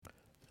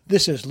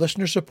This is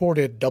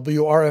listener-supported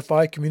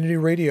WRFI Community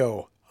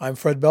Radio. I'm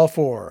Fred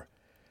Belfour.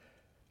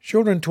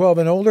 Children 12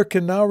 and older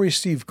can now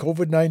receive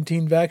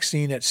COVID-19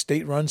 vaccine at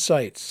state-run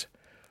sites.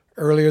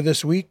 Earlier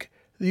this week,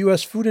 the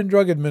U.S. Food and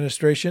Drug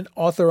Administration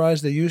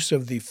authorized the use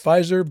of the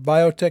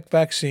Pfizer-BioNTech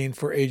vaccine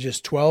for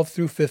ages 12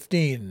 through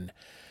 15.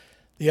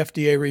 The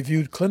FDA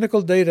reviewed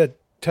clinical data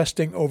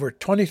testing over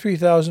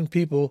 23,000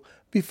 people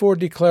before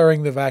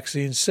declaring the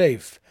vaccine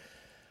safe.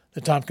 The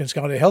Tompkins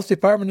County Health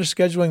Department is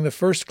scheduling the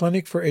first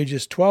clinic for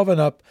ages 12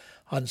 and up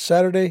on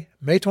Saturday,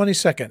 May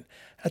 22nd,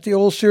 at the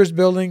Old Sears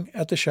Building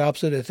at the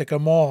Shops at Ithaca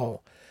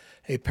Mall.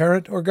 A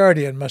parent or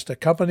guardian must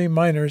accompany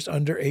minors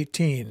under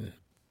 18.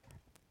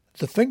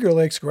 The Finger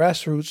Lakes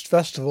Grassroots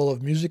Festival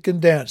of Music and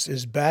Dance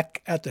is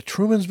back at the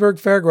Trumansburg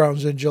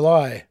Fairgrounds in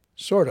July.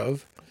 Sort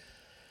of.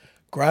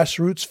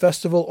 Grassroots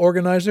Festival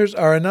organizers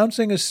are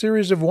announcing a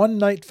series of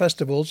one-night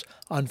festivals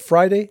on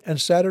Friday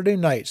and Saturday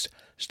nights,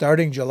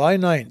 starting July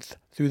 9th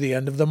through the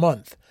end of the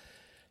month.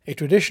 A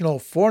traditional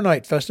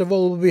four-night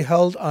festival will be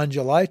held on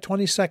July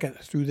 22nd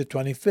through the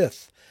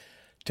 25th.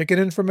 Ticket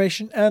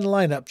information and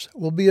lineups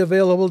will be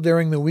available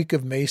during the week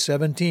of May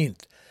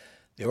 17th.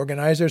 The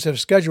organizers have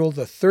scheduled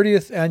the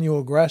 30th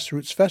Annual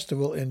Grassroots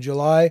Festival in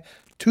July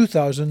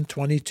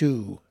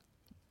 2022.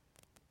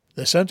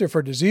 The Center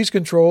for Disease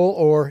Control,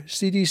 or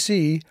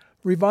CDC,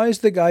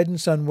 revised the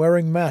guidance on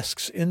wearing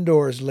masks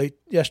indoors late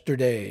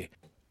yesterday.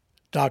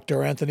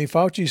 Dr. Anthony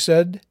Fauci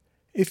said,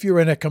 "If you're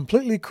in a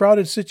completely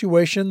crowded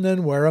situation,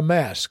 then wear a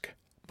mask.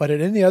 But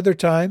at any other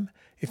time,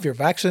 if you're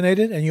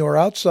vaccinated and you are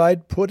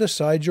outside, put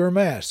aside your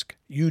mask.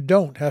 You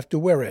don't have to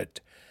wear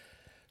it."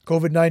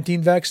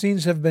 COVID-19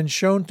 vaccines have been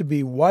shown to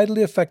be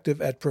widely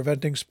effective at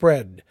preventing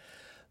spread.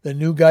 The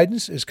new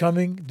guidance is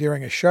coming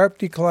during a sharp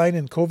decline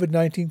in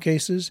COVID-19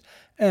 cases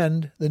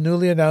and the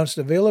newly announced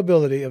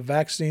availability of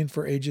vaccine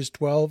for ages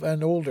 12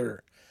 and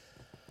older.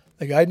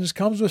 The guidance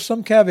comes with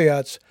some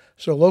caveats,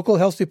 so local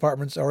health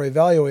departments are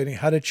evaluating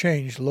how to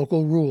change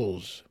local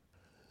rules.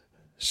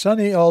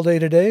 Sunny all day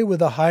today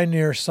with a high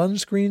near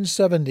sunscreen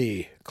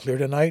 70. Clear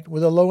tonight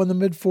with a low in the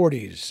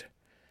mid-40s.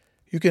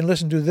 You can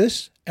listen to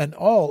this and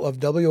all of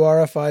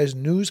WRFI's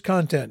news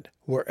content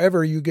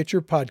wherever you get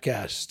your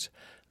podcasts.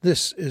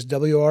 This is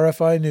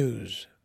WRFI News.